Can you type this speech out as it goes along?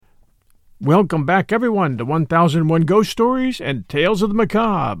Welcome back, everyone, to 1001 Ghost Stories and Tales of the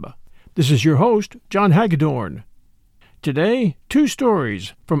Macabre. This is your host, John Hagedorn. Today, 2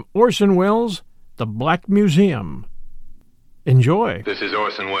 stories from Orson Welles' The Black Museum. Enjoy. This is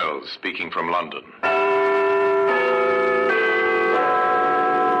Orson Welles speaking from London.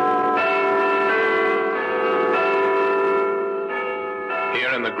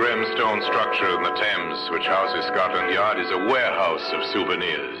 Here in the grim stone structure in the Thames, which houses Scotland Yard, is a warehouse of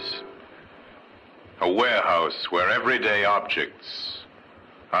souvenirs. A warehouse where everyday objects,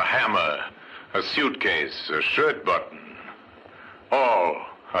 a hammer, a suitcase, a shirt button, all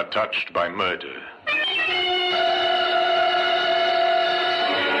are touched by murder.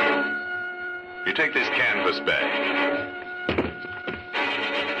 You take this canvas bag.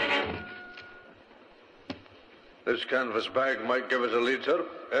 This canvas bag might give us a lead, sir.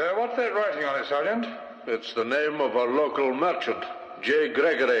 What's that writing on it, Sergeant? It's the name of a local merchant, J.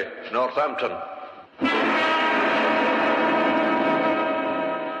 Gregory, Northampton.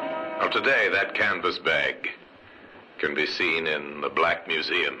 Well, today, that canvas bag can be seen in the Black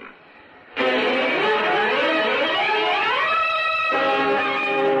Museum.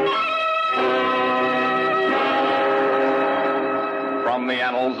 From the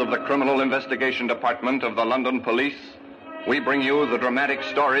annals of the Criminal Investigation Department of the London Police, we bring you the dramatic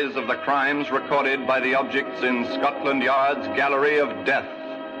stories of the crimes recorded by the objects in Scotland Yard's Gallery of Death,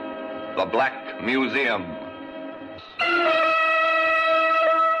 the Black Museum.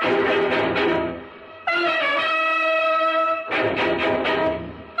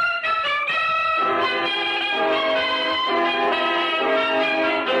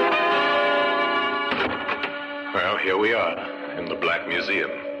 Well, here we are in the Black Museum,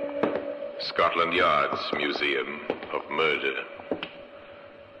 Scotland Yard's Museum of Murder.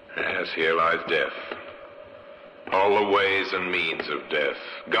 Yes, here lies death. All the ways and means of death.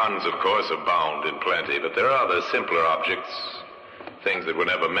 Guns, of course, abound in plenty, but there are other simpler objects, things that were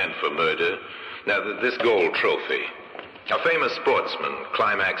never meant for murder. Now, this gold trophy. A famous sportsman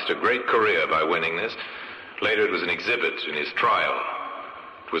climaxed a great career by winning this. Later, it was an exhibit in his trial.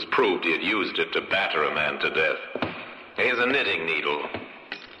 It was proved he had used it to batter a man to death. Here's a knitting needle,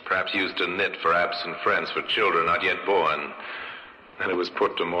 perhaps used to knit for absent friends, for children not yet born. And it was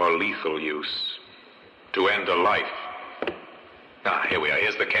put to more lethal use, to end a life. Here we are.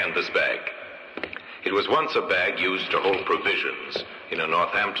 Here's the canvas bag. It was once a bag used to hold provisions in a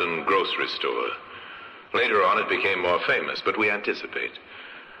Northampton grocery store. Later on, it became more famous, but we anticipate.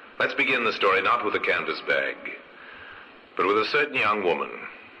 Let's begin the story not with the canvas bag, but with a certain young woman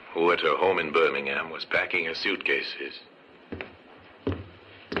who at her home in Birmingham was packing her suitcases.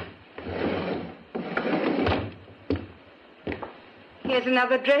 Here's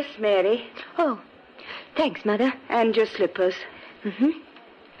another dress, Mary. Oh, thanks, Mother. And your slippers. Mm-hmm.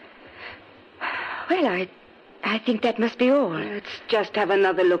 Well, I think that must be all. Let's just have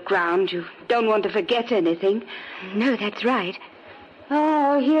another look round. You don't want to forget anything. No, that's right.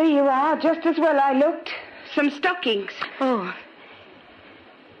 Oh, here you are, just as well I looked. Some stockings. Oh.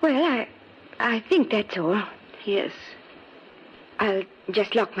 Well, I think that's all. Yes. I'll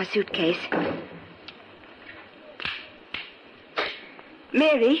just lock my suitcase.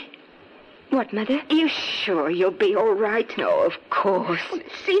 Mary? What, Mother? Are you sure you'll be all right? Oh, of course. Well,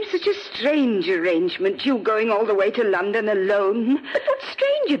 it seems such a strange arrangement, you going all the way to London alone. But what's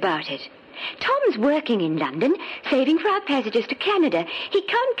strange about it? Tom's working in London, saving for our passages to Canada. He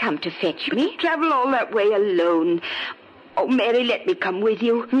can't come to fetch me. Travel all that way alone. Oh, Mary, let me come with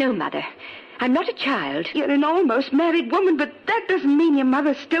you. No, Mother. I'm not a child. You're an almost married woman, but that doesn't mean your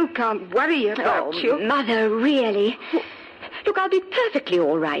mother still can't worry about you. Mother, really? Look, I'll be perfectly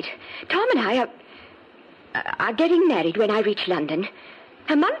all right. Tom and I are getting married when I reach London.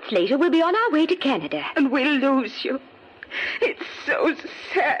 A month later, we'll be on our way to Canada. And we'll lose you. It's so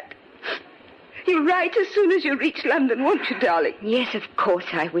sad. You'll write as soon as you reach London, won't you, darling? Yes, of course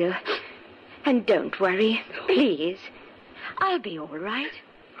I will. And don't worry, please. I'll be all right.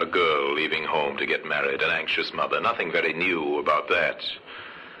 A girl leaving home to get married, an anxious mother. Nothing very new about that,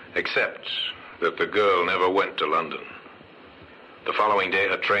 except that the girl never went to London. The following day,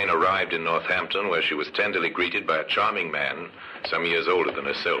 her train arrived in Northampton, where she was tenderly greeted by a charming man some years older than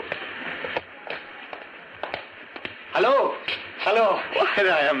herself. Hello. Hello.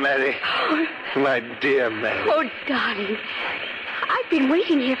 Here I am, Mary. My dear Mary. Oh, darling. I've been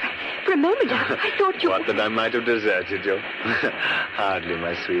waiting here For a moment, I thought you... What, that I might have deserted you? Hardly,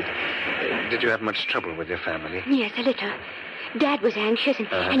 my sweet. Did you have much trouble with your family? Yes, a little. Dad was anxious,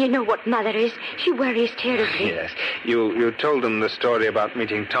 and you know what Mother is. She worries terribly. Yes. You told them the story about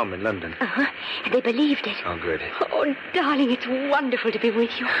meeting Tom in London. And they believed it. Oh, good. Oh, darling, it's wonderful to be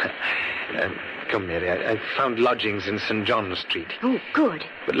with you. Come, Mary. I found lodgings in St. John Street. Oh, good.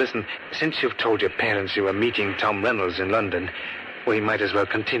 But listen, since you've told your parents you were meeting Tom Reynolds in London, we might as well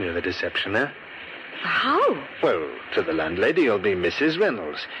continue the deception, eh? How? Well, to the landlady, you'll be Mrs.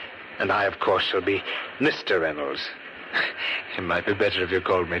 Reynolds. And I, of course, shall be Mr. Reynolds. It might be better if you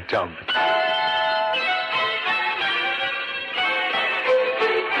called me Tom.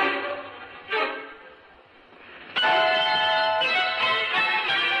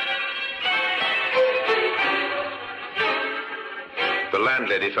 The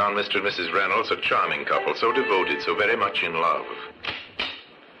landlady found Mr. and Mrs. Reynolds a charming couple, so devoted, so very much in love.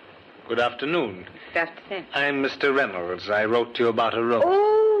 Good afternoon. Good afternoon. I'm Mr. Reynolds. I wrote to you about a room.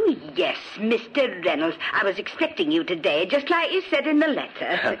 Oh, yes, Mr. Reynolds. I was expecting you today, just like you said in the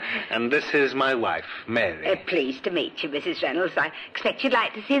letter. And this is my wife, Mary. Pleased to meet you, Mrs. Reynolds. I expect you'd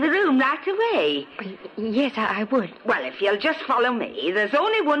like to see the room right away. Yes, I would. Well, if you'll just follow me. There's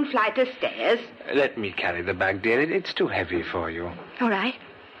only one flight of stairs. Let me carry the bag, dear. It's too heavy for you. All right.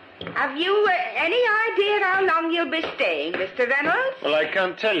 Have you any idea how long you'll be staying, Mr. Reynolds? Well, I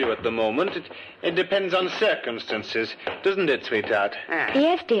can't tell you at the moment. It depends on circumstances, doesn't it, sweetheart?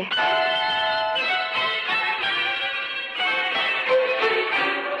 Yes, dear.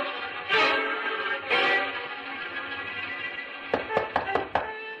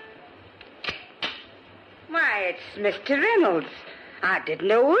 Why, it's Mr. Reynolds. I didn't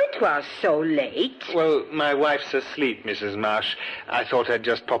know it was so late. Well, my wife's asleep, Mrs. Marsh. I thought I'd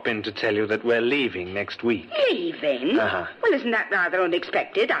just pop in to tell you that we're leaving next week. Leaving? Uh-huh. Well, isn't that rather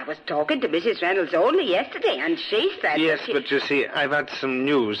unexpected? I was talking to Mrs. Reynolds only yesterday, and she said... Yes, that she... but you see, I've had some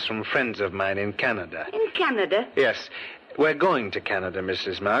news from friends of mine in Canada. In Canada? Yes. We're going to Canada,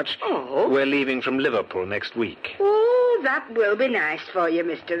 Mrs. March. Oh? We're leaving from Liverpool next week. Oh, that will be nice for you,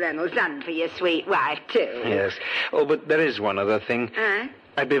 Mr. Reynolds, and for your sweet wife, too. Yes. Oh, but there is one other thing. Huh?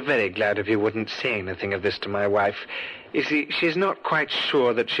 I'd be very glad if you wouldn't say anything of this to my wife. You see, she's not quite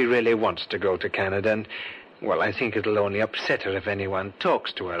sure that she really wants to go to Canada, and, well, I think it'll only upset her if anyone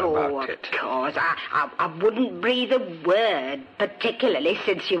talks to her about it. Oh, of course. I wouldn't breathe a word, particularly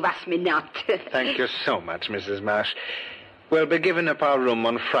since you've asked me not to. Thank you so much, Mrs. Marsh. We'll be giving up our room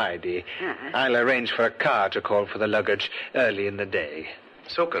on Friday. I'll arrange for a car to call for the luggage early in the day.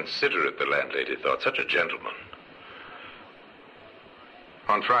 So considerate, the landlady thought. Such a gentleman.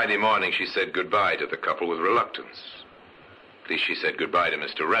 On Friday morning, she said goodbye to the couple with reluctance. At least she said goodbye to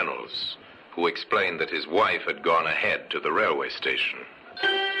Mr. Reynolds, who explained that his wife had gone ahead to the railway station.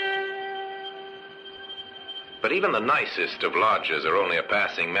 But even the nicest of lodgers are only a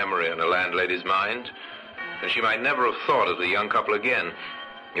passing memory in a landlady's mind, and she might never have thought of the young couple again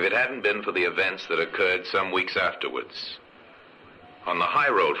if it hadn't been for the events that occurred some weeks afterwards. On the high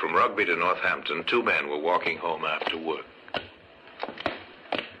road from Rugby to Northampton, two men were walking home after work.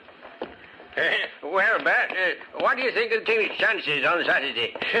 Well, Bat, what do you think of the team's chances on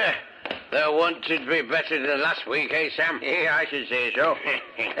Saturday? They're wanted to be better than last week, eh, Sam? Yeah, I should say so.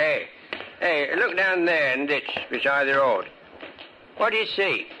 Hey, look down there in the ditch beside the road. What do you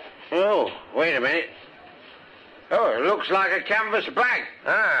see? Oh, wait a minute. Oh, it looks like a canvas bag.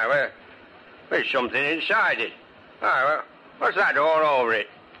 Ah, well, there's something inside it. Ah, well, what's that all over it?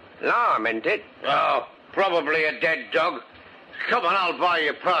 Lime, isn't it? Oh, probably a dead dog. Come on, I'll buy you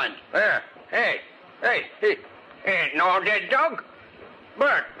a pint. Hey, ain't no dead dog.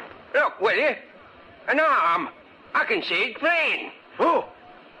 Bert, look, will you? An arm. I can see it plain. Oh,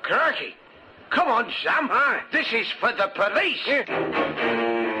 crikey. Come on, Sam. This is for the police.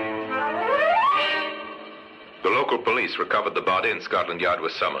 The local police recovered the body and Scotland Yard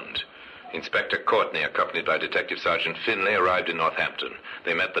was summoned. Inspector Courtney, accompanied by Detective Sergeant Finlay, arrived in Northampton.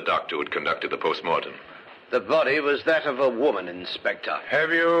 They met the doctor who had conducted the post-mortem. The body was that of a woman, Inspector.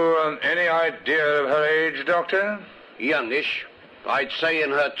 Have you any idea of her age, Doctor? Youngish. I'd say in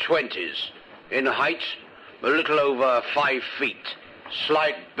her 20s. In height, a little over 5 feet.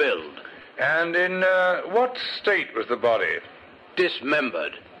 Slight build. And in what state was the body?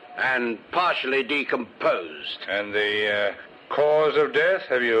 Dismembered and partially decomposed. And the cause of death?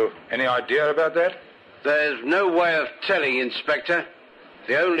 Have you any idea about that? There's no way of telling, Inspector.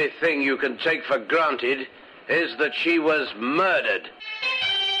 The only thing you can take for granted is that she was murdered.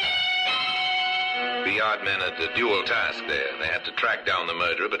 The yard men had a dual task there. They had to track down the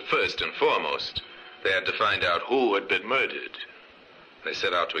murderer, but first and foremost, they had to find out who had been murdered. They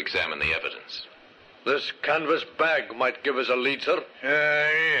set out to examine the evidence. This canvas bag might give us a lead, sir.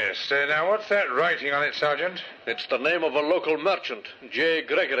 Yes. Now, what's that writing on it, Sergeant? It's the name of a local merchant, J.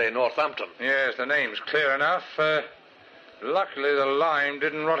 Gregory, Northampton. Yes, the name's clear enough. Luckily, the lime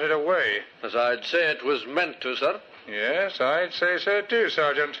didn't rot it away. As I'd say it was meant to, sir. Yes, I'd say so too,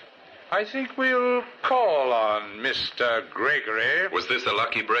 Sergeant. I think we'll call on Mr. Gregory. Was this a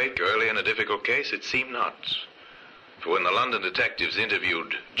lucky break early in a difficult case? It seemed not. For when the London detectives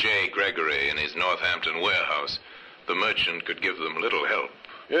interviewed J. Gregory in his Northampton warehouse, the merchant could give them little help.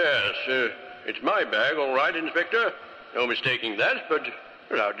 Yes, it's my bag, all right, Inspector. No mistaking that, but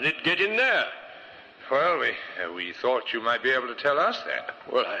how did it get in there? Well, we thought you might be able to tell us that.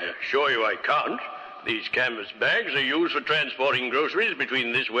 Well, I assure you I can't. These canvas bags are used for transporting groceries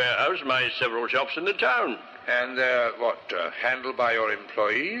between this warehouse and my several shops in the town. And they're, handled by your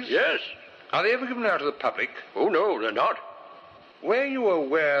employees? Yes. Are they ever given out to the public? Oh, no, they're not. Were you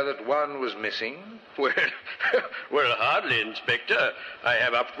aware that one was missing? Well, hardly, Inspector. I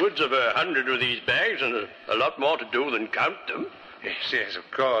have upwards of 100 of these bags and a lot more to do than count them. Yes, of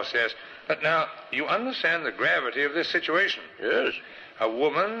course, yes. But now, you understand the gravity of this situation. Yes. A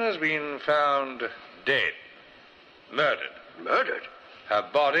woman has been found dead. Murdered. Murdered? Her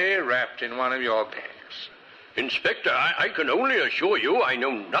body wrapped in one of your bags. Inspector, I can only assure you I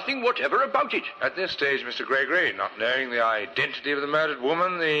know nothing whatever about it. At this stage, Mr. Gregory, not knowing the identity of the murdered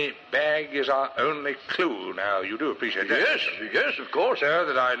woman, the bag is our only clue. Now, you do appreciate that? Yes, of course. Sir,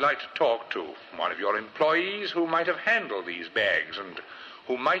 that I'd like to talk to one of your employees who might have handled these bags and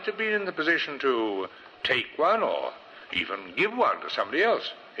who might have been in the position to take one or even give one to somebody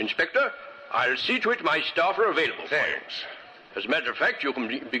else. Inspector, I'll see to it my staff are available for you. Thanks. As a matter of fact, you can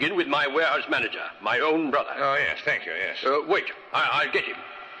begin with my warehouse manager, my own brother. Oh, yes, thank you, yes. Wait, I'll get him.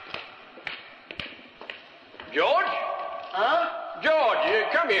 George? Huh?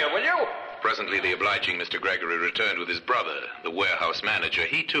 George, come here, will you? Presently, the obliging Mr. Gregory returned with his brother, the warehouse manager.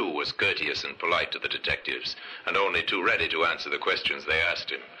 He, too, was courteous and polite to the detectives, and only too ready to answer the questions they asked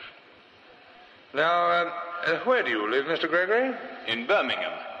him. Now, where do you live, Mr. Gregory? In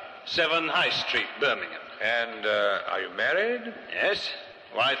Birmingham. 7 High Street, Birmingham. And, are you married? Yes.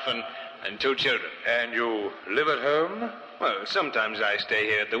 Wife and 2 children. And you live at home? Well, sometimes I stay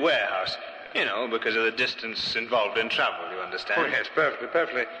here at the warehouse. You know, because of the distance involved in travel, you understand? Oh, yes,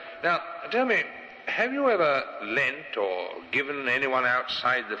 perfectly. Now, tell me, have you ever lent or given anyone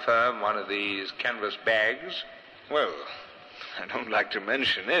outside the firm one of these canvas bags? Well, I don't like to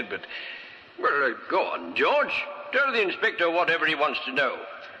mention it, but... Well, go on, George. Tell the inspector whatever he wants to know.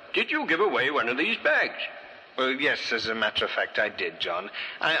 Did you give away one of these bags? Well, yes, as a matter of fact, I did, John.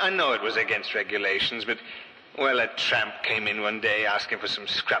 I know it was against regulations, but... Well, a tramp came in one day asking for some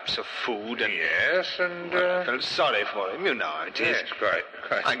scraps of food, and... Yes, and... Well, I felt sorry for him, you know how it is. Yes, quite.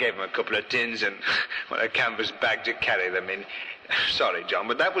 I gave him a couple of tins and, a canvas bag to carry them in. Sorry, John,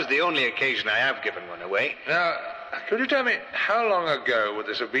 but that was the only occasion I have given one away. Now, could you tell me, how long ago would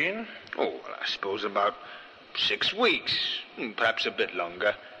this have been? Oh, well, I suppose about 6 weeks, perhaps a bit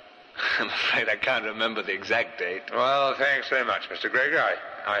longer. I'm afraid I can't remember the exact date. Well, thanks very much, Mr. Gregory.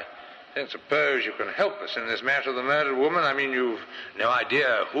 I don't suppose you can help us in this matter of the murdered woman. I mean, you've no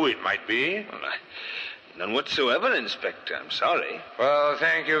idea who it might be. Well, none whatsoever, Inspector. I'm sorry. Well,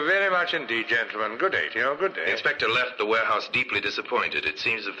 thank you very much indeed, gentlemen. Good day to you. Good day. The inspector left the warehouse deeply disappointed. It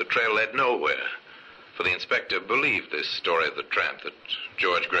seems that the trail led nowhere. For the inspector believed this story of the tramp that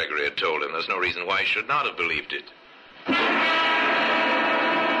George Gregory had told him. There's no reason why he should not have believed it.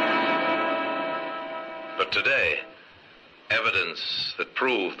 But today, evidence that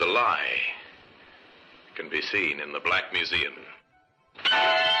proved the lie can be seen in the Black Museum.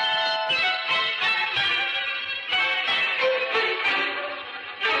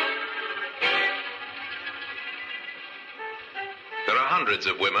 There are hundreds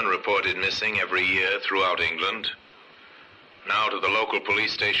of women reported missing every year throughout England. Now to the local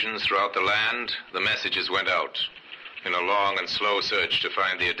police stations throughout the land, the messages went out in a long and slow search to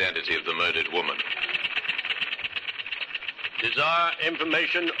find the identity of the murdered woman. Desire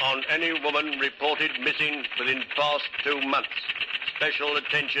information on any woman reported missing within past 2 months. Special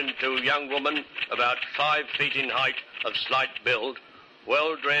attention to young woman about 5 feet in height, of slight build,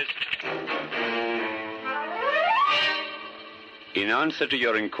 well dressed. In answer to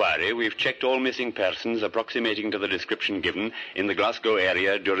your inquiry, we've checked all missing persons approximating to the description given in the Glasgow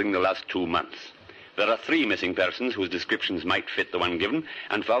area during the last 2 months. There are 3 missing persons whose descriptions might fit the one given,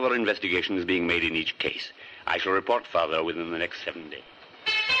 and further investigations being made in each case. I shall report further within the next 7 days.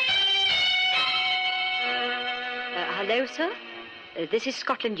 Hello, sir. This is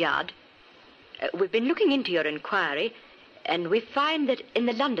Scotland Yard. We've been looking into your inquiry. And we find that in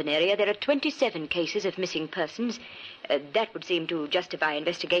the London area there are 27 cases of missing persons. That would seem to justify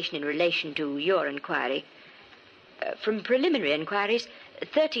investigation in relation to your inquiry. From preliminary inquiries,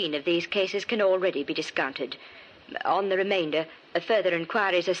 13 of these cases can already be discounted. On the remainder, further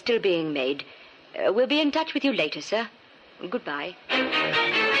inquiries are still being made. We'll be in touch with you later, sir. Goodbye.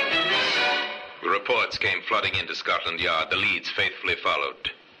 The reports came flooding into Scotland Yard. The leads faithfully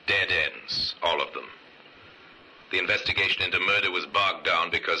followed. Dead ends, all of them. The investigation into murder was bogged down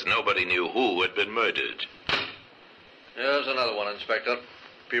because nobody knew who had been murdered. Here's another one, Inspector.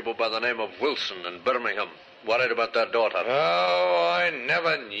 People by the name of Wilson in Birmingham. Worried about their daughter. Oh, I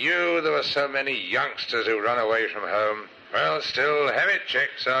never knew there were so many youngsters who run away from home. Well, still, have it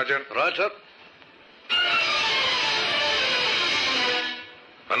checked, Sergeant. Right, sir.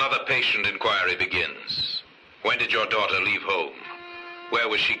 Another patient inquiry begins. When did your daughter leave home? Where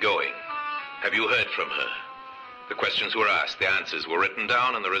was she going? Have you heard from her? The questions were asked, the answers were written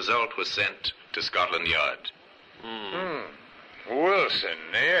down, and the result was sent to Scotland Yard. Wilson,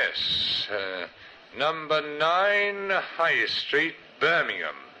 yes. Number 9 High Street,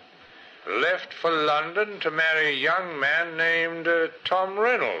 Birmingham. Left for London to marry a young man named Tom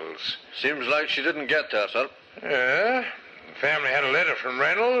Reynolds. Seems like she didn't get there, sir. Yeah. The family had a letter from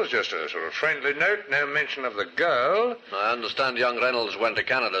Reynolds, just a sort of friendly note, no mention of the girl. I understand young Reynolds went to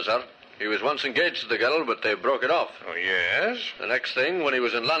Canada, sir. He was once engaged to the girl, but they broke it off. Oh, yes? The next thing, when he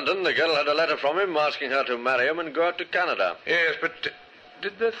was in London, the girl had a letter from him asking her to marry him and go out to Canada. Yes, but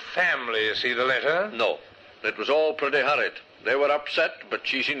did the family see the letter? No. It was all pretty hurried. They were upset, but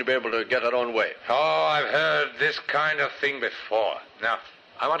she seemed to be able to get her own way. Oh, I've heard this kind of thing before. Now,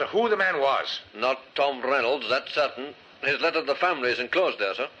 I wonder who the man was. Not Tom Reynolds, that's certain. His letter to the family is enclosed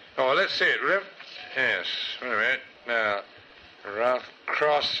there, sir. Oh, let's see it, Rev. Yes, wait a minute. Now, Rough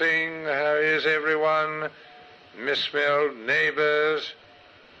Crossing, how is everyone? Misspelled neighbors.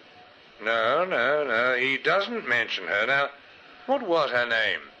 No, he doesn't mention her. Now, what was her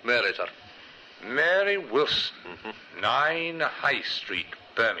name? Mary, sir. Mary Wilson, 9 High Street,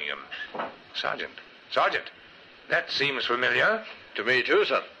 Birmingham. Sergeant, that seems familiar. To me, too,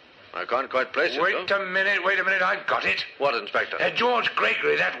 sir. I can't quite place it, Wait a minute, I've got it. What, Inspector? George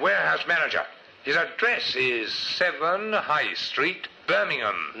Gregory, that warehouse manager. His address is 7 High Street,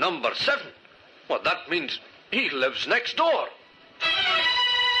 Birmingham. Number 7? Well, that means he lives next door.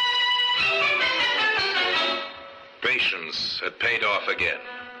 Patience had paid off again.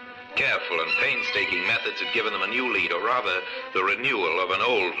 Careful and painstaking methods had given them a new lead, or rather, the renewal of an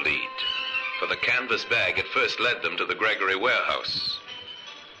old lead. For the canvas bag had first led them to the Gregory warehouse.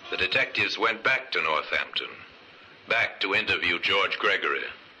 The detectives went back to Northampton, back to interview George Gregory.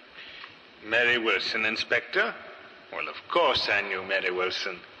 Mary Wilson, Inspector? Well, of course I knew Mary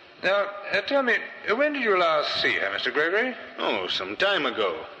Wilson. Now, tell me, when did you last see her, Mr. Gregory? Oh, some time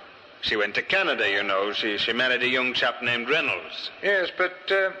ago. She went to Canada, you know. She married a young chap named Reynolds. Yes, but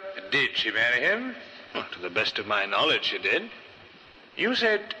did she marry him? Well, to the best of my knowledge, she did. You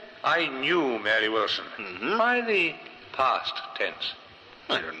said, I knew Mary Wilson. Mm-hmm. Why the past tense?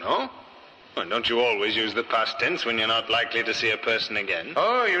 I don't know. Well, don't you always use the past tense when you're not likely to see a person again?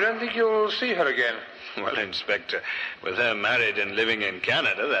 Oh, you don't think you'll see her again? Well, Inspector, with her married and living in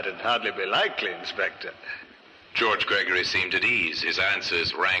Canada, that'd hardly be likely, Inspector. George Gregory seemed at ease. His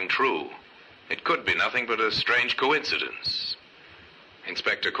answers rang true. It could be nothing but a strange coincidence.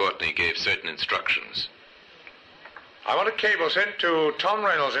 Inspector Courtney gave certain instructions. I want a cable sent to Tom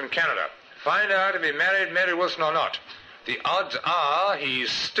Reynolds in Canada. Find out if he married Mary Wilson or not. The odds are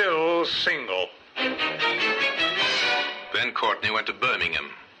he's still single. Then Courtney went to Birmingham,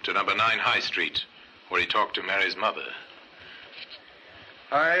 to number 9 High Street, where he talked to Mary's mother.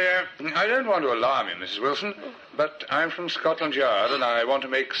 I don't want to alarm you, Mrs. Wilson, but I'm from Scotland Yard, and I want to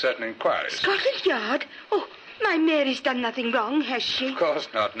make certain inquiries. Scotland Yard? Oh, my Mary's done nothing wrong, has she? Of course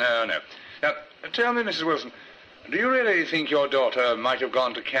not, no. Now, tell me, Mrs. Wilson, do you really think your daughter might have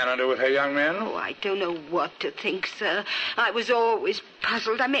gone to Canada with her young man? Oh, I don't know what to think, sir. I was always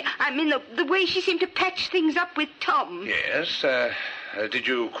puzzled. I mean, the way she seemed to patch things up with Tom. Yes, did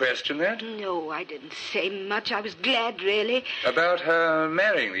you question that? No, I didn't say much. I was glad, really. About her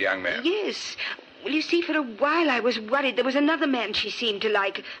marrying the young man? Yes. Well, you see, for a while I was worried there was another man she seemed to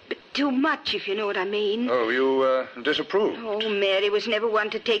like, but too much, if you know what I mean. Oh, you disapproved? Oh, Mary was never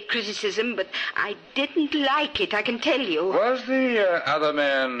one to take criticism, but I didn't like it, I can tell you. Was the other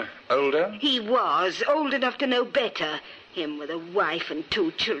man older? He was, old enough to know better. Him with a wife and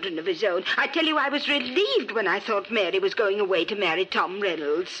 2 children of his own. I tell you, I was relieved when I thought Mary was going away to marry Tom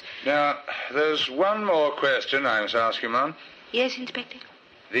Reynolds. Now, there's one more question I must ask you, Ma'am. Yes, Inspector?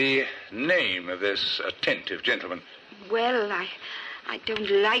 The name of this attentive gentleman. Well, I don't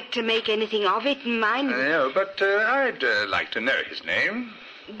like to make anything of it, mind. No, but I'd like to know his name.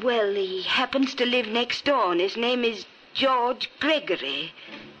 Well, he happens to live next door, and his name is George Gregory.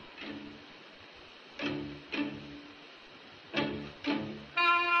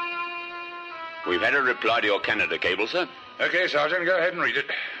 We've had a reply to your Canada cable, sir. Okay, Sergeant, go ahead and read it.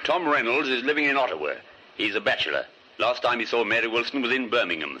 Tom Reynolds is living in Ottawa. He's a bachelor. Last time he saw Mary Wilson was in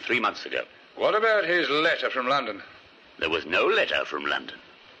Birmingham 3 months ago. What about his letter from London? There was no letter from London.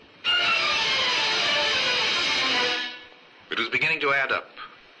 It was beginning to add up.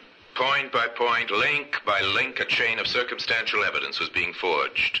 Point by point, link by link, a chain of circumstantial evidence was being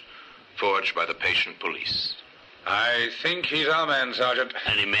forged. Forged by the patient police. I think he's our man, Sergeant.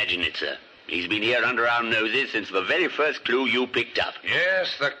 And imagine it, sir. He's been here under our noses since the very first clue you picked up.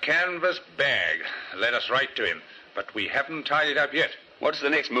 Yes, the canvas bag. Led us right to him. But we haven't tied it up yet. What's the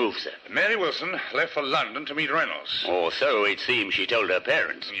next move, sir? Mary Wilson left for London to meet Reynolds. Or so it seems she told her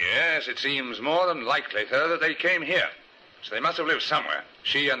parents. Yes, it seems more than likely, sir, that they came here. So they must have lived somewhere,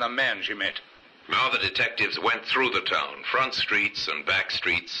 she and the man she met. Now the detectives went through the town, front streets and back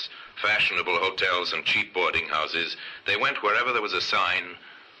streets, fashionable hotels and cheap boarding houses. They went wherever there was a sign,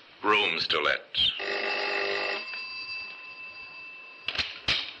 rooms to let.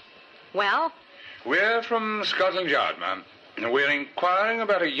 Well? We're from Scotland Yard, ma'am. We're inquiring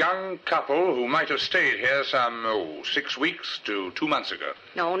about a young couple who might have stayed here some, 6 weeks to 2 months ago.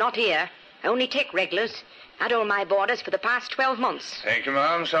 No, not here. I only take regulars. Had all my boarders for the past 12 months. Thank you,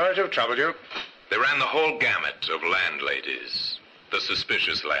 ma'am. Sorry to have troubled you. They ran the whole gamut of landladies. The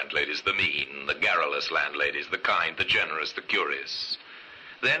suspicious landladies, the mean, the garrulous landladies, the kind, the generous, the curious.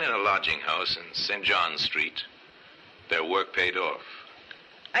 Then in a lodging house in St. John's Street, their work paid off.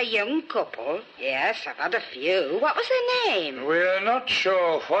 A young couple? Yes, I've had a few. What was their name? We're not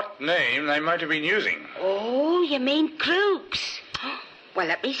sure what name they might have been using. Oh, you mean Crooks? Well,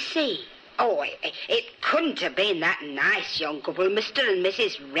 let me see. Oh, it couldn't have been that nice young couple, Mr. and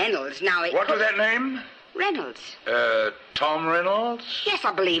Mrs. Reynolds. Now, What was that name? Reynolds. Tom Reynolds? Yes,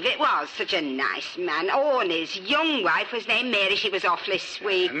 I believe it was. Such a nice man. Oh, and his young wife was named Mary. She was awfully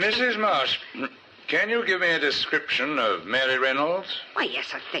sweet. Mrs. Marsh, can you give me a description of Mary Reynolds? Why,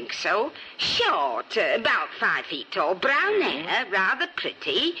 yes, I think so. Short, about 5 feet tall, brown hair, rather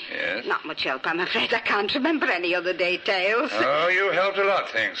pretty. Yes. Not much help, I'm afraid. I can't remember any other details. Oh, you helped a lot,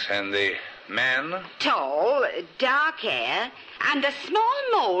 thanks. And the man? Tall, dark hair, and a small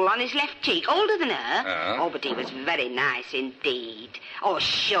mole on his left cheek, older than her. Oh, but he was very nice indeed. Oh,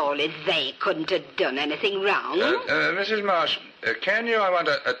 surely they couldn't have done anything wrong. Mrs. Marsh, can you, I want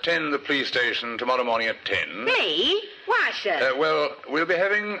to attend the police station tomorrow morning at 10? Me? Why, sir? Well, we'll be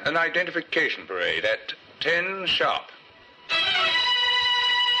having an identification parade at 10 sharp.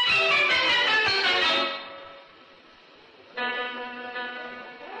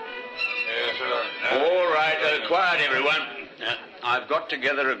 All right, quiet, everyone. I've got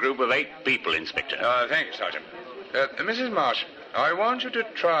together a group of 8 people, Inspector. Thank you, Sergeant. Mrs. Marsh, I want you to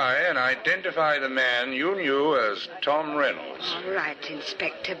try and identify the man you knew as Tom Reynolds. All right,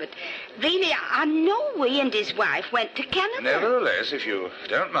 Inspector, but really, I know he and his wife went to Canada. Nevertheless, if you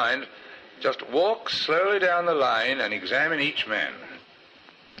don't mind, just walk slowly down the line and examine each man.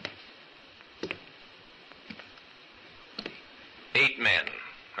 8 men.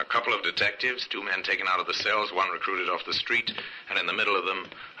 A couple of detectives, 2 men taken out of the cells, 1 recruited off the street, and in the middle of them,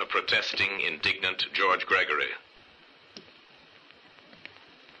 a protesting, indignant George Gregory.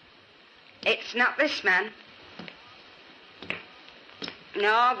 It's not this man.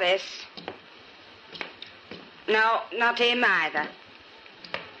 Nor this. No, not him either.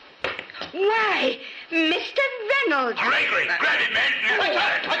 Why, Mr. Reynolds. Gregory, grab him, man. I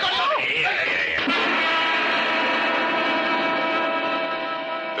got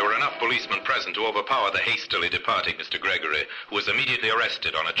There were enough policemen present to overpower the hastily departing Mr. Gregory, who was immediately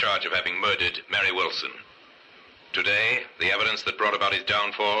arrested on a charge of having murdered Mary Wilson. Today, the evidence that brought about his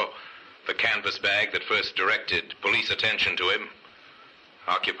downfall, the canvas bag that first directed police attention to him,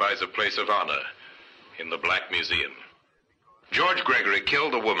 occupies a place of honor in the Black Museum. George Gregory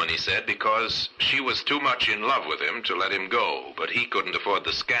killed the woman, he said, because she was too much in love with him to let him go, but he couldn't afford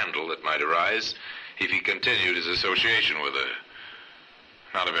the scandal that might arise if he continued his association with her.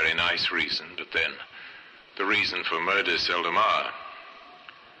 Not a very nice reason, but then, the reason for murder seldom are.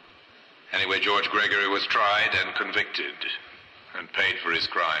 Anyway, George Gregory was tried and convicted, and paid for his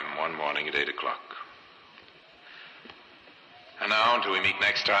crime one morning at 8 o'clock. And now, until we meet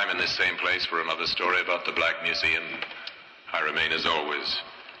next time in this same place for another story about the Black Museum, I remain, as always,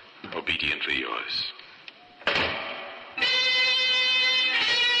 obediently yours.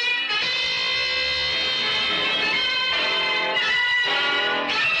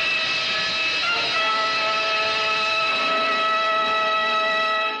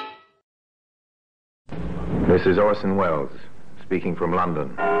 This is Orson Welles, speaking from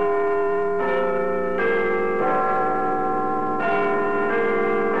London.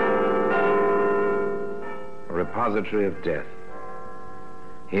 A repository of death.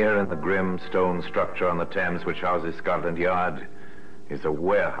 Here in the grim stone structure on the Thames which houses Scotland Yard is a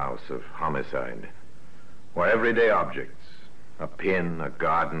warehouse of homicide, where everyday objects, a pin, a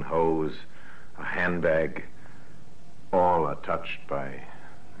garden hose, a handbag, all are touched by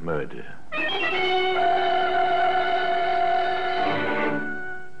murder.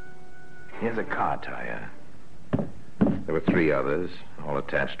 Here's a car tire. There were 3 others, all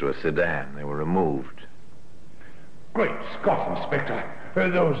attached to a sedan. They were removed. Great Scott, Inspector.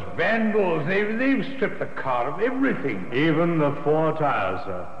 Those vandals, they've stripped the car of everything. Even the 4 tires,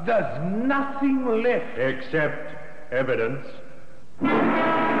 sir. There's nothing left. Except evidence.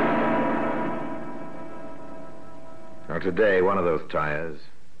 Now, today, one of those tires,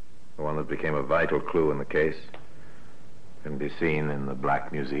 the one that became a vital clue in the case, can be seen in the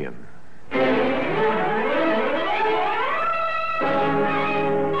Black Museum.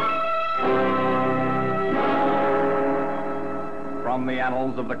 From the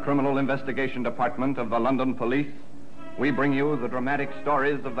annals of the Criminal Investigation Department of the London Police, we bring you the dramatic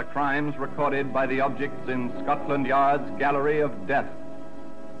stories of the crimes recorded by the objects in Scotland Yard's Gallery of Death,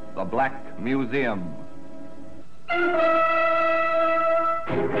 the Black Museum.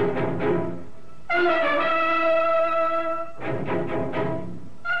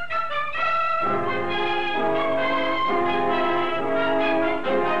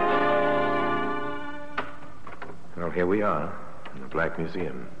 Well, here we are in the Black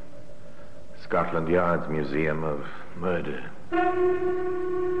Museum. Scotland Yard's Museum of Murder. Yes,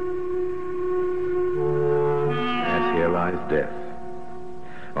 here lies death.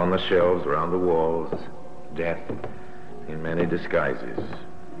 On the shelves, around the walls, death in many disguises.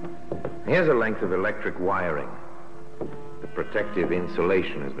 Here's a length of electric wiring. The protective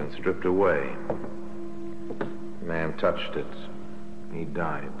insulation has been stripped away. The man touched it. He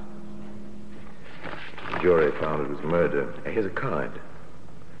died. The jury found it was murder. Here's a card.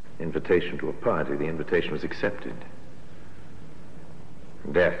 Invitation to a party. The invitation was accepted.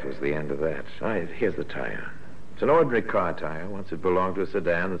 Death was the end of that. Here's the tire. It's an ordinary car tire. Once it belonged to a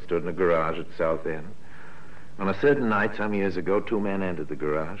sedan that stood in a garage at the South End. On a certain night, some years ago, 2 men entered the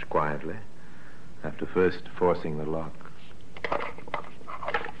garage quietly, after first forcing the lock.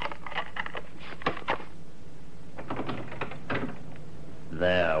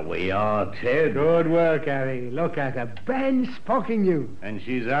 There we are, Ted. Good work, Harry. Look at her. Ben spocking you. And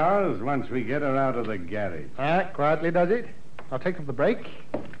she's ours once we get her out of the garage. Quietly does it. I'll take up the brake.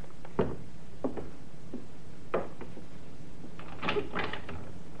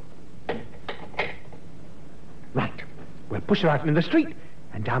 Right. We'll push her out in the street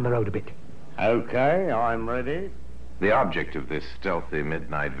and down the road a bit. Okay, I'm ready. The object of this stealthy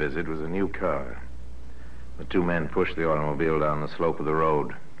midnight visit was a new car. The 2 men pushed the automobile down the slope of the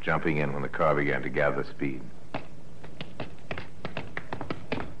road, jumping in when the car began to gather speed.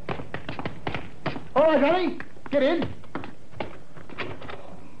 All right, Harry. Get in.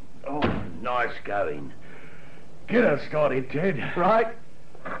 Oh, nice going. Get us started, Ted. Right.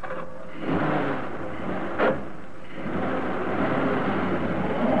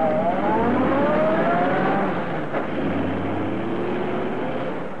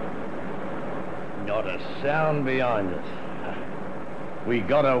 Not a sound behind us. We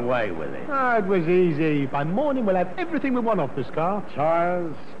got away with it. It was easy. By morning, we'll have everything we want off this car.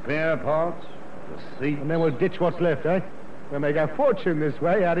 Tires, spare parts, the seat. And then we'll ditch what's left, eh? We'll make our fortune this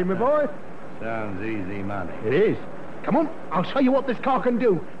way, Harry, my boy. Sounds easy money. It is. Come on, I'll show you what this car can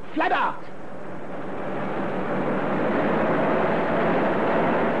do. Flat out.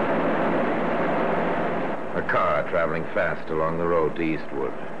 A car traveling fast along the road to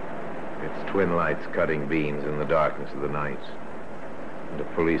Eastwood. Its twin lights cutting beams in the darkness of the night. And a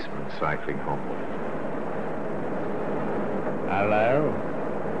policeman cycling homeward. Hello?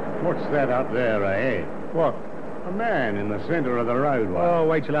 What's that up there ahead? What? A man in the center of the roadway. Oh,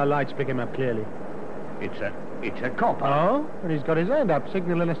 wait till our lights pick him up clearly. It's a cop. Oh? And he's got his hand up,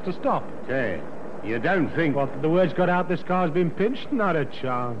 signaling us to stop. Ted, you don't think... What, the word's got out this car's been pinched? Not a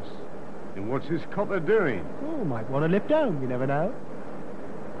chance. And what's this copper doing? Oh, might want to lift home, you never know.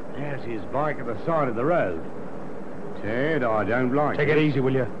 There's his bike at the side of the road. Ted, I don't like Take it easy,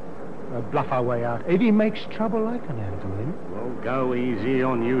 will you? We'll bluff our way out. If he makes trouble, I can handle him. Well, go easy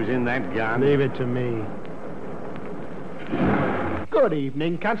on using that gun. Leave it to me. Good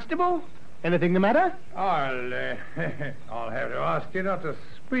evening, Constable. Anything the matter? I'll have to ask you not to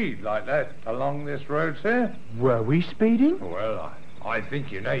speed like that along this road, sir. Were we speeding? Well, I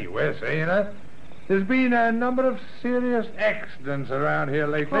think you know you were, sir, you know. There's been a number of serious accidents around here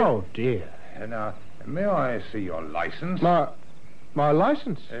lately. Oh, dear. Now, may I see your license? My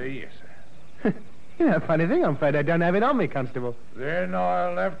license? Yes, sir. You know, funny thing, I'm afraid I don't have it on me, Constable. Then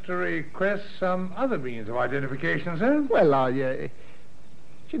I'll have to request some other means of identification, sir. Well, you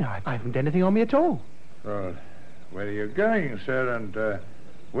know, I haven't anything on me at all. Well, where are you going, sir, and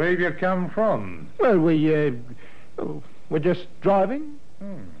where have you come from? Well, we're just driving.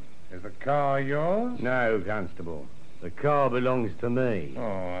 Is the car yours? No, Constable. The car belongs to me. Oh,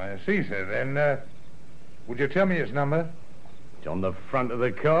 I see, sir. Then, would you tell me its number? It's on the front of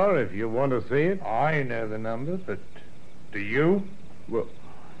the car if you want to see it. I know the number, but do you? Well,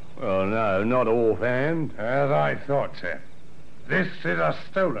 no, not offhand. As I thought, sir. This is a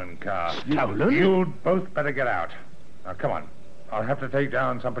stolen car. Stolen? You'd both better get out. Now, come on. I'll have to take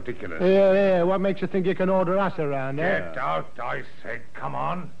down some particulars. Yeah, what makes you think you can order us around, eh? Get out, I said. Come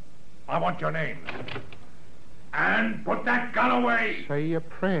on. I want your names. And put that gun away. Say your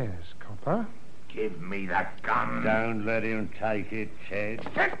prayers, copper. Give me that gun. Don't let him take it, Ted.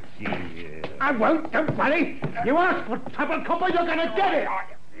 Yeah. I won't. Don't worry. You ask for trouble, copper, you're going to get it.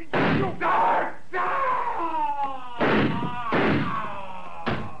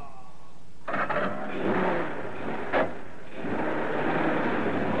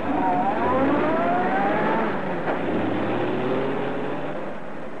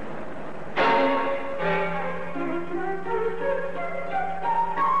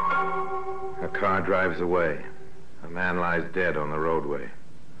 Car drives away. A man lies dead on the roadway.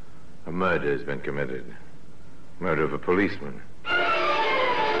 A murder has been committed. Murder of a policeman.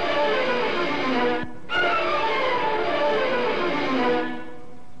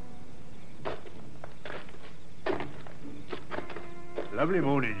 Lovely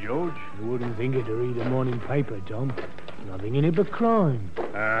morning, George. You wouldn't think it to read a morning paper, Tom. Nothing in it but crime.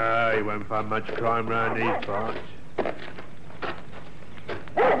 You won't find much crime round these parts.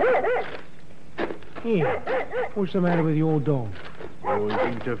 Here, what's the matter with your dog? Oh, he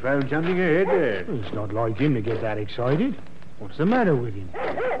seems to have found something ahead there. Well, it's not like him to get that excited. What's the matter with him?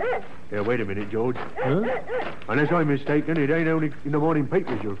 Here, wait a minute, George. Huh? Unless I'm mistaken, it ain't only in the morning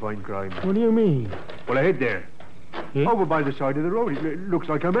papers you'll find crime. What do you mean? Well, ahead there. Yeah? Over by the side of the road. It looks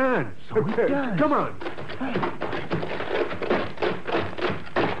like a man. So it does. Come on.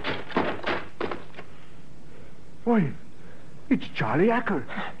 Why, it's Charlie Acker.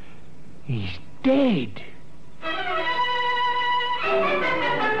 He's dead.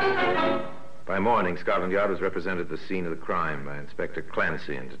 By morning, Scotland Yard was represented at the scene of the crime by Inspector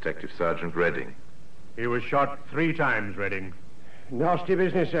Clancy and Detective Sergeant Redding. He was shot 3 times, Redding. Nasty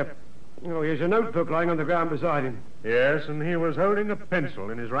business, sir. Oh, here's a notebook lying on the ground beside him. Yes, and he was holding a pencil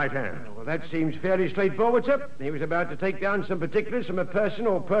in his right hand. Well, that seems fairly straightforward, sir. He was about to take down some particulars from a person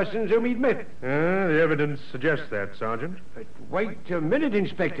or persons whom he'd met. The evidence suggests that, Sergeant. But wait a minute,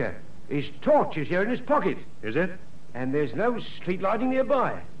 Inspector. His torch is here in his pocket. Is it? And there's no street lighting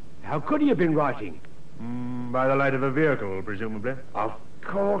nearby. How could he have been writing? By the light of a vehicle, presumably. Of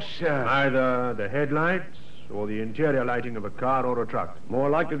course, sir. Either the headlights or the interior lighting of a car or a truck. More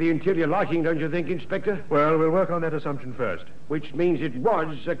likely the interior lighting, don't you think, Inspector? Well, we'll work on that assumption first. Which means it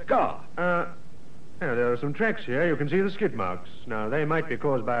was a car. There are some tracks here. You can see the skid marks. Now, they might be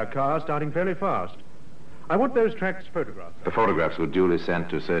caused by a car starting fairly fast. I want those tracks photographed. The photographs were duly sent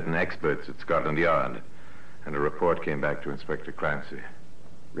to certain experts at Scotland Yard, and a report came back to Inspector Clancy.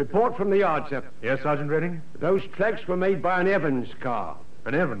 Report from the yard, sir. Yes, Sergeant Redding? Those tracks were made by an Evans car.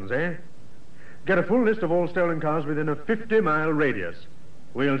 An Evans, eh? Get a full list of all stolen cars within a 50-mile radius.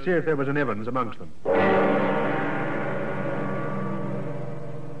 We'll see if there was an Evans amongst them.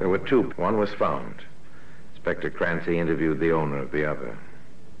 There were 2. One was found. Inspector Clancy interviewed the owner of the other.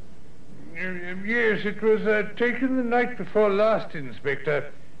 Yes, it was taken the night before last,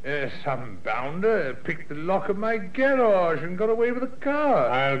 Inspector. Some bounder picked the lock of my garage and got away with the car.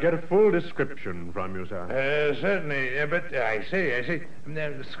 I'll get a full description from you, sir. Certainly, but I say,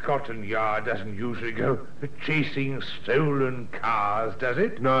 Scotland Yard doesn't usually go chasing stolen cars, does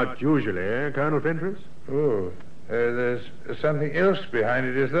it? Not usually, eh, Colonel Fentress? Oh, there's something else behind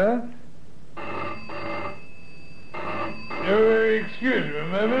it, is there? Excuse me a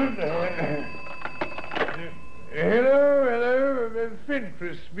moment. Hello,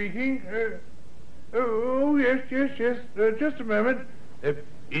 Fentress speaking. Yes. Just a moment.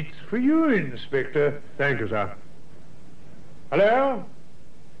 It's for you, Inspector. Thank you, sir. Hello?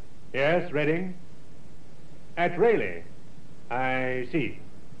 Yes, Redding? At Raleigh. I see.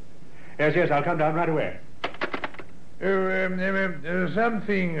 Yes, I'll come down right away.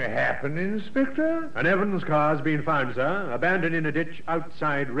 Something happened, Inspector? An Evans car's been found, sir, abandoned in a ditch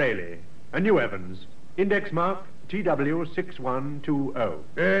outside Raleigh. A new Evans. Index mark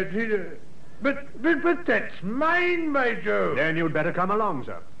TW6120. But that's mine, by Jove. Then you'd better come along,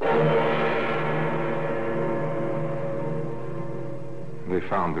 sir. They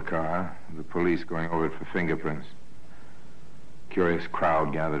found the car, the police going over it for fingerprints. Curious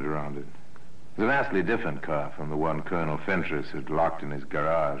crowd gathered around it. It was a vastly different car from the one Colonel Fentress had locked in his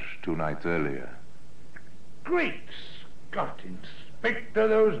garage 2 nights earlier. Great Scott, Inspector,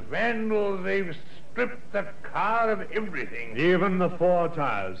 those vandals, they've stripped the car of everything. Even the 4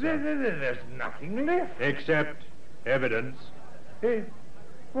 tires. There's nothing left. Except evidence.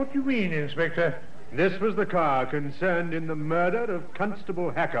 What do you mean, Inspector? This was the car concerned in the murder of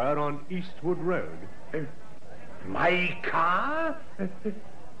Constable Hacker on Eastwood Road. My car?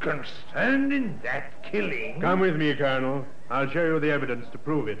 Concerned in that killing? Come with me, Colonel. I'll show you the evidence to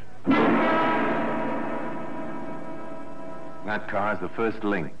prove it. That car is the first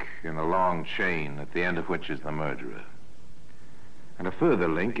link in a long chain at the end of which is the murderer. And a further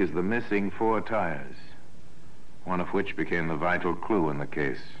link is the missing 4 tires, one of which became the vital clue in the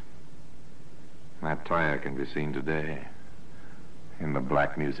case. That tire can be seen today in the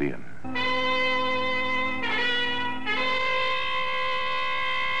Black Museum.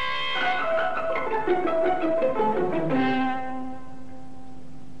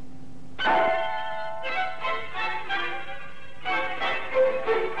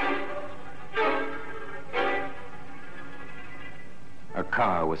 A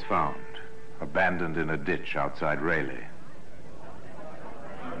car was found, abandoned in a ditch outside Raleigh.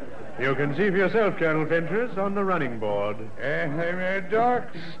 You can see for yourself, Colonel Fentress, on the running board. A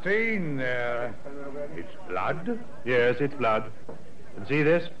dark stain there. It's blood? Yes, it's blood. And see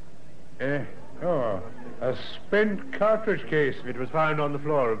this? A spent cartridge case. It was found on the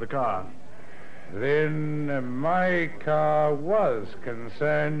floor of the car. Then my car was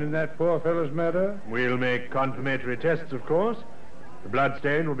concerned in that poor fellow's murder? We'll make confirmatory tests, of course. The blood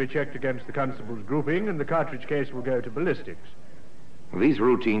stain will be checked against the constable's grouping, and the cartridge case will go to ballistics. These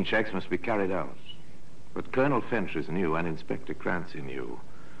routine checks must be carried out. But Colonel Fentress knew, and Inspector Clancy knew,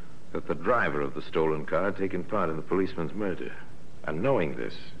 that the driver of the stolen car had taken part in the policeman's murder. And knowing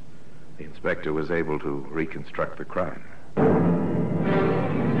this, the inspector was able to reconstruct the crime.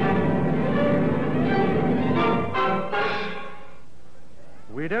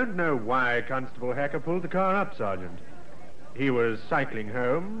 We don't know why Constable Hacker pulled the car up, Sergeant. He was cycling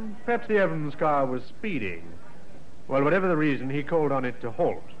home. Perhaps the Evans car was speeding. Well, whatever the reason, he called on it to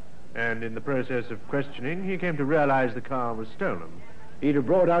halt. And in the process of questioning, he came to realize the car was stolen. He'd have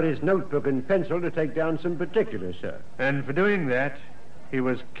brought out his notebook and pencil to take down some particulars, sir. And for doing that, he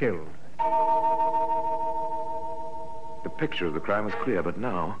was killed. The picture of the crime was clear, but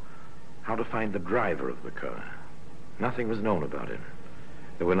now, how to find the driver of the car? Nothing was known about him.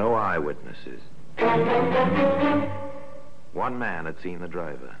 There were no eyewitnesses. One man had seen the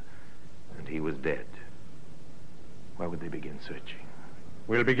driver, and he was dead. Where would they begin searching?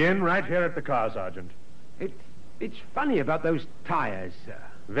 We'll begin right here at the car, Sergeant. It's funny about those tires, sir.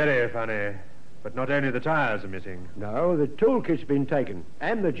 Very funny. But not only the tires are missing. No, the toolkit's been taken,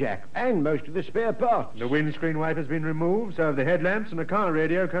 and the jack, and most of the spare parts. The windscreen wiper's been removed, so have the headlamps and a car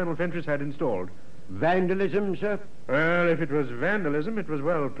radio Colonel Fentress had installed. Vandalism, sir? Well, if it was vandalism, it was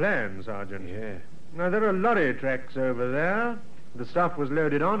well planned, Sergeant. Yeah. Now, there are lorry tracks over there. The stuff was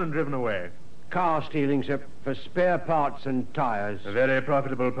loaded on and driven away. Car stealing, sir, for spare parts and tires. A very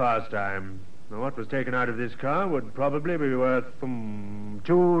profitable pastime. Now, what was taken out of this car would probably be worth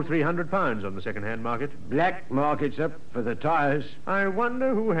 £200-300 on the second-hand market. Black market, sir, for the tires. I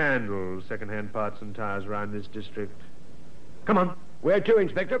wonder who handles second-hand parts and tires around this district. Come on. Where to,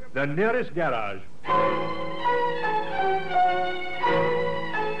 Inspector? The nearest garage.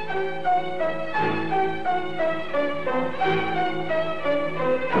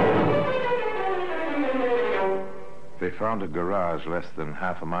 They found a garage less than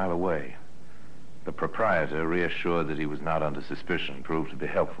half a mile away. The proprietor, reassured that he was not under suspicion, proved to be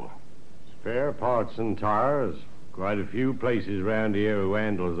helpful. Spare parts and tires. Quite a few places round here who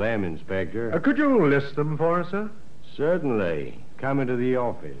handles them, Inspector. Could you list them for us, sir? Certainly. Come into the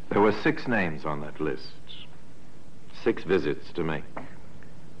office. There were 6 names on that list. 6 visits to make.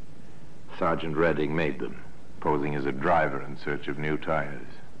 Sergeant Redding made them, posing as a driver in search of new tires.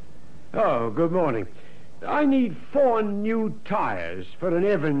 Oh, good morning. I need 4 new tires for an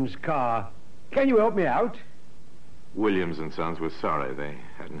Evans car. Can you help me out? Williams and Sons was sorry. They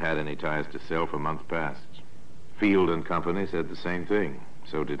hadn't had any tires to sell for months past. Field and Company said the same thing.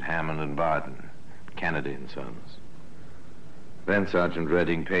 So did Hammond and Barton, Kennedy and Sons. Then Sergeant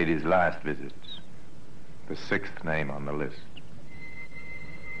Redding paid his last visit, the 6th name on the list.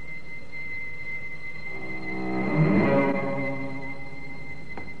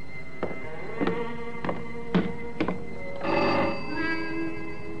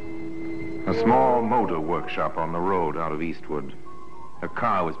 A small motor workshop on the road out of Eastwood. A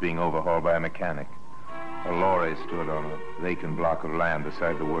car was being overhauled by a mechanic. A lorry stood on a vacant block of land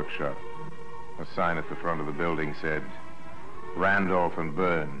beside the workshop. A sign at the front of the building said, Randolph and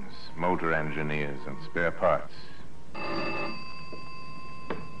Burns, motor engineers and spare parts.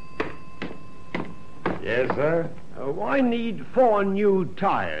 Yes, sir? I need 4 new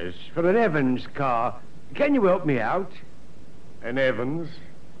tires for an Evans car. Can you help me out? An Evans?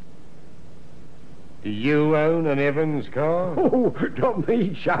 Do you own an Evans car? Oh, not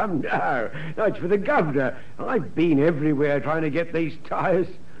me, chum, no. No, it's for the governor. I've been everywhere trying to get these tires.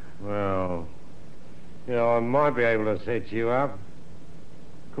 Well, I might be able to set you up.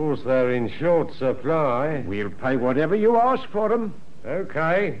 Of course, they're in short supply. We'll pay whatever you ask for them.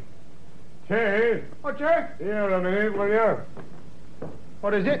 Okay. Ted? Oh, Jack? Here a minute, will you?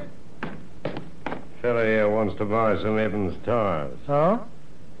 What is it? Fella here wants to buy some Evans tires. Huh?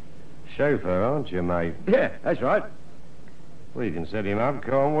 Chauffeur, aren't you, mate? Yeah, that's right. We can set him up,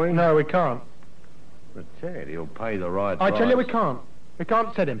 can't we? No, we can't. But Ted, he'll pay the right I price. tell you, we can't. We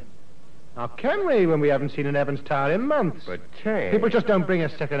can't set him. How can we when we haven't seen an Evans tire in months? But Ted... People just don't bring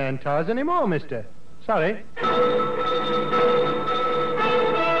us second-hand tires anymore, mister. Sorry.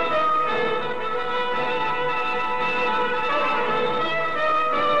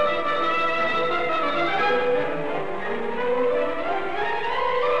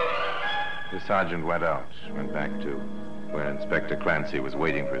 The sergeant went back to where Inspector Clancy was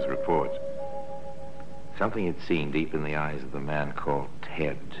waiting for his report. Something he'd seen deep in the eyes of the man called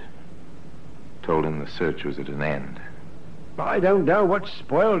Ted told him the search was at an end. I don't know what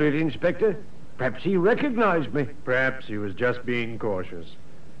spoiled it, Inspector. Perhaps he recognized me. Perhaps he was just being cautious.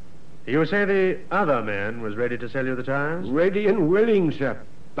 You say the other man was ready to sell you the tires? Ready and willing, sir.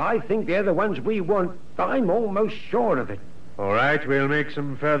 I think they're the ones we want. I'm almost sure of it. All right, we'll make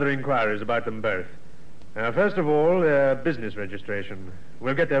some further inquiries about them both. First of all, their business registration.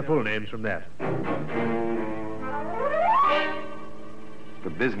 We'll get their full names from that. The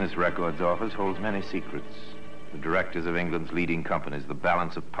Business Records Office holds many secrets. The directors of England's leading companies, the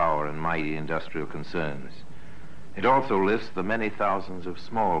balance of power in mighty industrial concerns. It also lists the many thousands of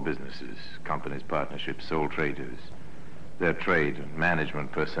small businesses, companies, partnerships, sole traders, their trade and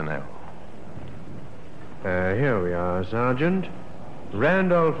management personnel. Here we are, Sergeant.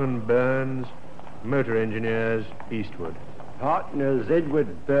 Randolph and Burns, motor engineers, Eastwood. Partners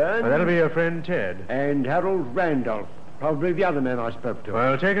Edward Burns. That'll be your friend Ted. And Harold Randolph. Probably the other man I spoke to.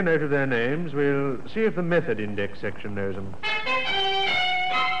 Well, take a note of their names. We'll see if the method index section knows them.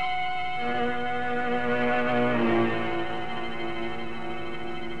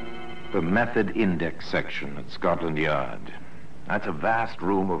 The method index section at Scotland Yard. That's a vast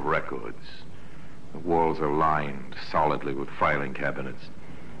room of records. The walls are lined solidly with filing cabinets.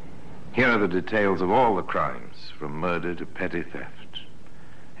 Here are the details of all the crimes, from murder to petty theft.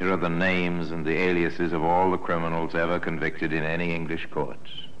 Here are the names and the aliases of all the criminals ever convicted in any English court,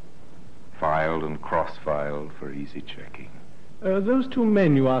 filed and cross-filed for easy checking. Those 2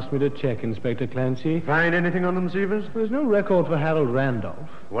 men you asked me to check, Inspector Clancy. Find anything on them, Severs? There's no record for Harold Randolph.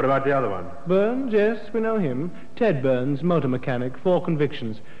 What about the other one? Burns, yes, we know him. Ted Burns, motor mechanic, 4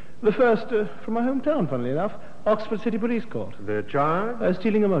 convictions. The first, from my hometown, funnily enough, Oxford City Police Court. The charge?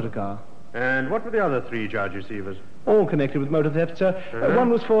 Stealing a motor car. And what were the other 3 charges, Severs? All connected with motor theft, sir.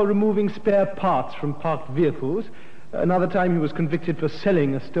 One was for removing spare parts from parked vehicles. Another time he was convicted for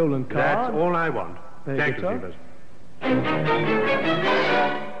selling a stolen car. That's all I want. Thank you, Severs.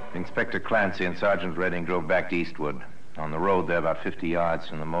 Inspector Clancy and Sergeant Redding drove back to Eastwood. On the road there, about 50 yards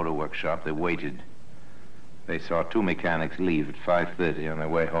from the motor workshop, they waited. They saw 2 mechanics leave at 5:30 on their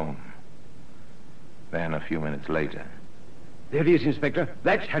way home. Then, a few minutes later... There he is, Inspector.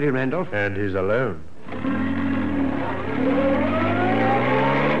 That's Harry Randolph. And he's alone.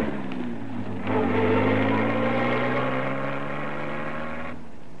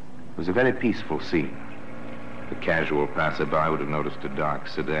 It was a very peaceful scene. The casual passerby would have noticed a dark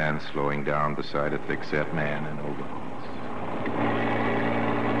sedan slowing down beside a thick-set man in overalls.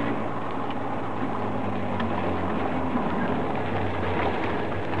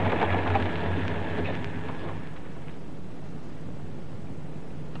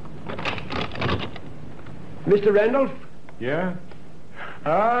 Mr. Randolph? Yeah?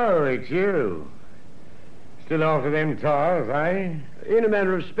 Oh, it's you. Still after them tires, eh? In a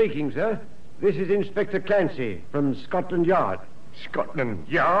manner of speaking, sir. This is Inspector Clancy from Scotland Yard. Scotland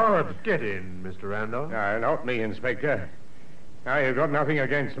Yard? Get in, Mr. Randolph. No, not me, Inspector. Now, you've got nothing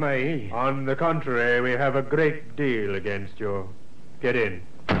against me. On the contrary, we have a great deal against you. Get in.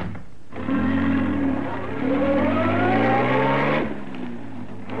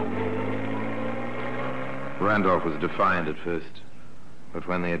 Randolph was defiant at first, but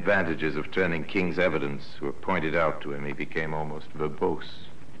when the advantages of turning King's evidence were pointed out to him, he became almost verbose.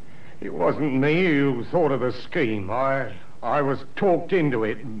 It wasn't me who thought of the scheme. I was talked into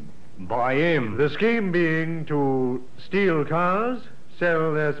it by him. The scheme being to steal cars,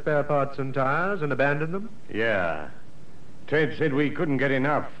 sell their spare parts and tires, and abandon them? Yeah. Ted said we couldn't get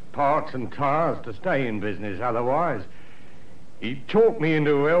enough parts and tires to stay in business otherwise. He talked me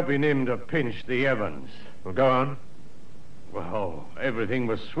into helping him to pinch the Evans. Well, go on. Well, everything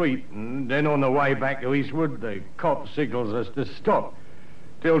was sweet, and then on the way back to Eastwood, the cop signals us to stop.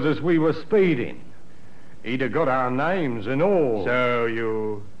 Tells us we were speeding. He'd have got our names and all. So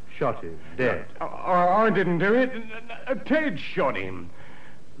you shot him dead? I didn't do it. Ted shot him.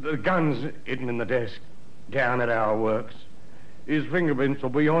 The gun's hidden in the desk down at our works. His fingerprints will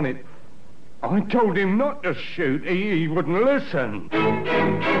be on it. I told him not to shoot. He wouldn't listen.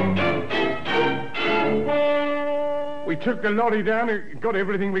 We took the lorry down and got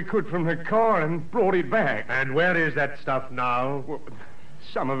everything we could from the car and brought it back. And where is that stuff now? Well,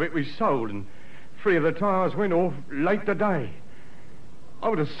 some of it we sold, and 3 of the tires went off late today. I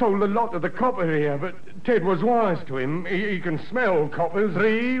would have sold a lot to the copper here, but Ted was wise to him. He can smell coppers.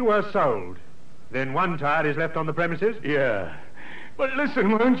 3 were sold. Then 1 tire is left on the premises? Yeah. But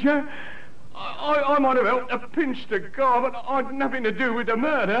listen, won't you? I might have helped to pinch the car, but I'd nothing to do with the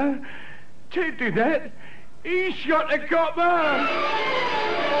murder. Ted did that. He shot the copper.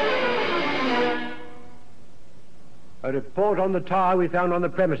 A report on the tyre we found on the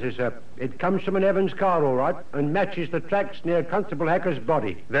premises, sir. It comes from an Evans car, all right, and matches the tracks near Constable Hacker's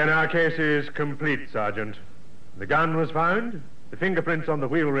body. Then our case is complete, Sergeant. The gun was found, the fingerprints on the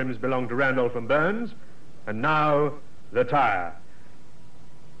wheel rims belong to Randolph and Burns, and now the tyre.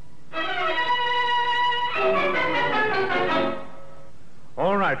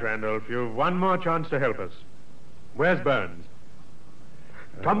 All right, Randolph, you've one more chance to help us. Where's Burns?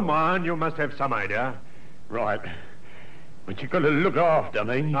 Come on, you must have some idea. Right. But you've got to look after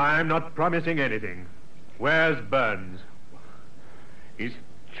me. I'm not promising anything. Where's Burns? He's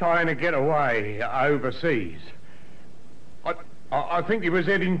trying to get away overseas. I think he was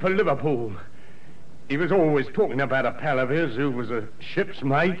heading for Liverpool. He was always talking about a pal of his who was a ship's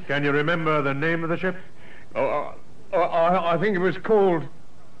mate. Can you remember the name of the ship? I think it was called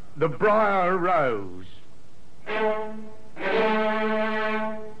the Briar Rose.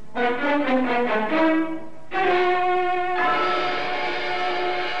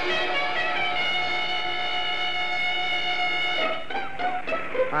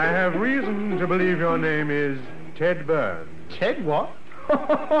 I have reason to believe your name is Ted Burns. Ted what?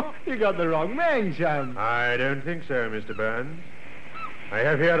 You got the wrong man, Sam. I don't think so, Mr. Burns. I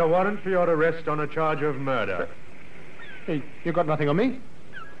have here a warrant for your arrest on a charge of murder. Hey, you got nothing on me?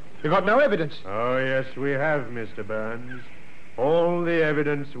 You got no evidence? Oh, yes, we have, Mr. Burns. All the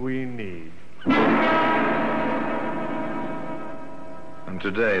evidence we need. And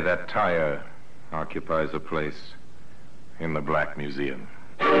today, that tire occupies a place in the Black Museum.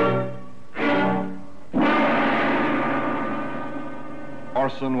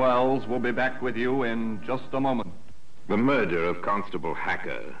 Orson Welles will be back with you in just a moment. The murder of Constable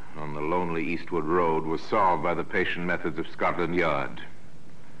Hacker on the lonely Eastwood Road was solved by the patient methods of Scotland Yard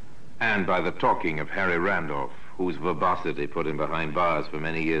and by the talking of Harry Randolph, whose verbosity put him behind bars for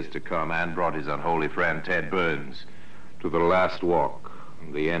many years to come and brought his unholy friend Ted Burns to the last walk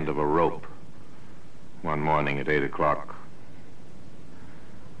and the end of a rope one morning at 8 o'clock.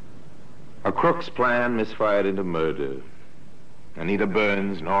 A crook's plan misfired into murder. And neither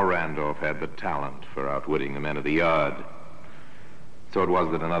Burns nor Randolph had the talent for outwitting the men of the yard. So it was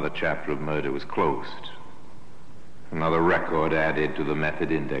that another chapter of murder was closed. Another record added to the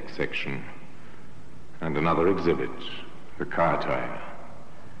method index section. And another exhibit, the car tire,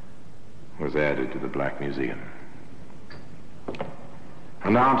 was added to the Black Museum.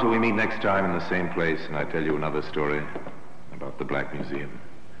 And now until we meet next time in the same place and I tell you another story about the Black Museum,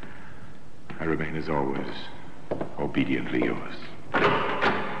 I remain as always obediently yours.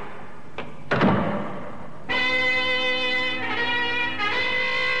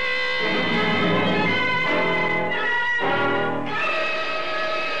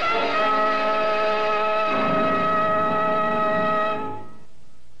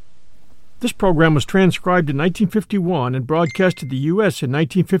 This program was transcribed in 1951 and broadcast to the U.S. in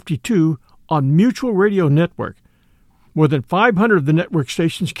 1952 on Mutual Radio Network. More than 500 of the network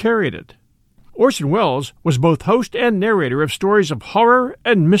stations carried it. Orson Welles was both host and narrator of stories of horror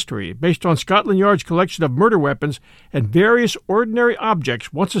and mystery based on Scotland Yard's collection of murder weapons and various ordinary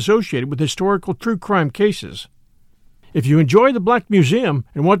objects once associated with historical true crime cases. If you enjoy the Black Museum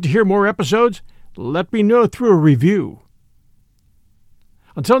and want to hear more episodes, let me know through a review.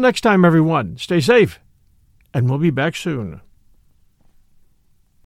 Until next time, everyone, stay safe, and we'll be back soon.